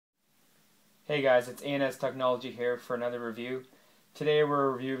Hey guys, it's AnS Technology here for another review. Today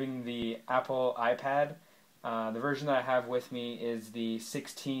we're reviewing the Apple iPad. The version that I have with me is the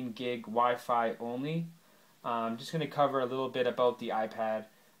 16 gig Wi-Fi only. I'm just going to cover a little bit about the iPad.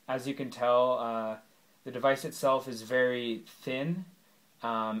 As you can tell, the device itself is very thin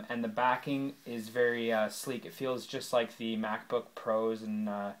and the backing is very sleek. It feels just like the MacBook Pros and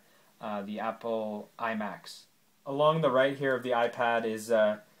the Apple iMacs. Along the right here of the iPad is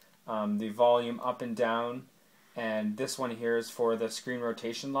the volume up and down, and this one here is for the screen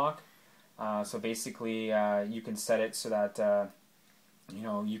rotation lock. So basically you can set it so that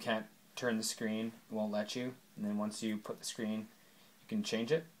you can't turn the screen, it won't let you, and then once you put the screen you can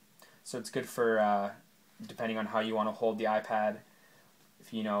change it. So it's good for depending on how you want to hold the iPad,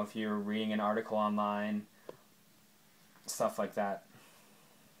 if you're reading an article online, stuff like that.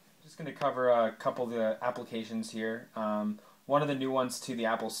 Just going to cover a couple of the applications here. One of the new ones to the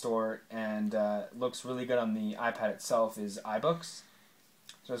Apple Store and looks really good on the iPad itself is iBooks.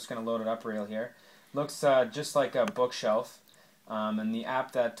 So I'm just going to load it up real here. Looks just like a bookshelf, and the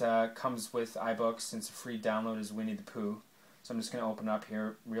app that comes with iBooks, it's a free download, is Winnie the Pooh. So I'm just going to open up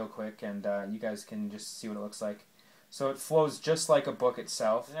here real quick and you guys can just see what it looks like. So it flows just like a book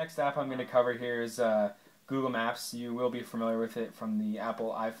itself. The next app I'm going to cover here is Google Maps. You will be familiar with it from the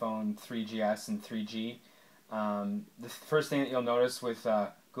Apple iPhone 3GS and 3G. The first thing that you'll notice with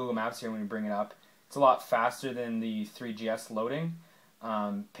Google Maps here when you bring it up, it's a lot faster than the 3GS loading.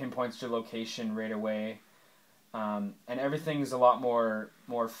 Pinpoints your location right away, and everything's a lot more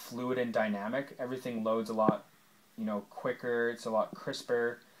fluid and dynamic. Everything loads a lot quicker. It's a lot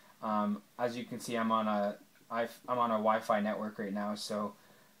crisper. As you can see, I'm on a Wi-Fi network right now, so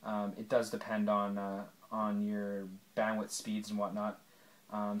it does depend on your bandwidth speeds and whatnot.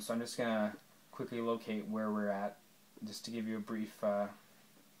 So I'm just gonna quickly locate where we're at, just to give you a brief,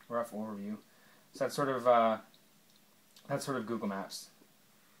 rough overview. So that's sort of Google Maps.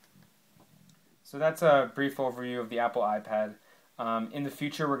 So that's a brief overview of the Apple iPad. In the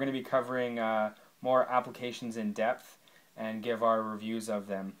future, we're going to be covering more applications in depth and give our reviews of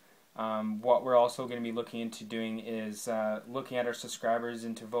them. What we're also going to be looking into doing is looking at our subscribers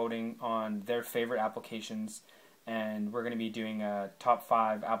into voting on their favorite applications, and we're going to be doing top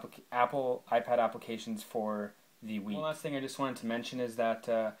 5 Apple iPad applications for the week. One last thing I just wanted to mention is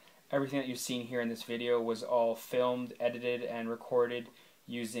that everything that you've seen here in this video was all filmed, edited, and recorded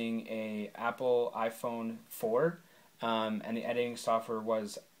using a Apple iPhone 4, and the editing software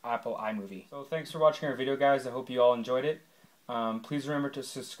was Apple iMovie. So thanks for watching our video, guys. I hope you all enjoyed it. Please remember to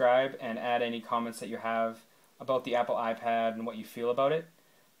subscribe and add any comments that you have about the Apple iPad and what you feel about it.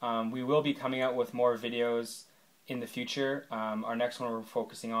 We will be coming out with more videos in the future. Our next one we're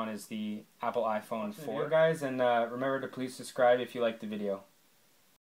focusing on is the Apple iPhone 4, guys, and remember to please subscribe if you like the video.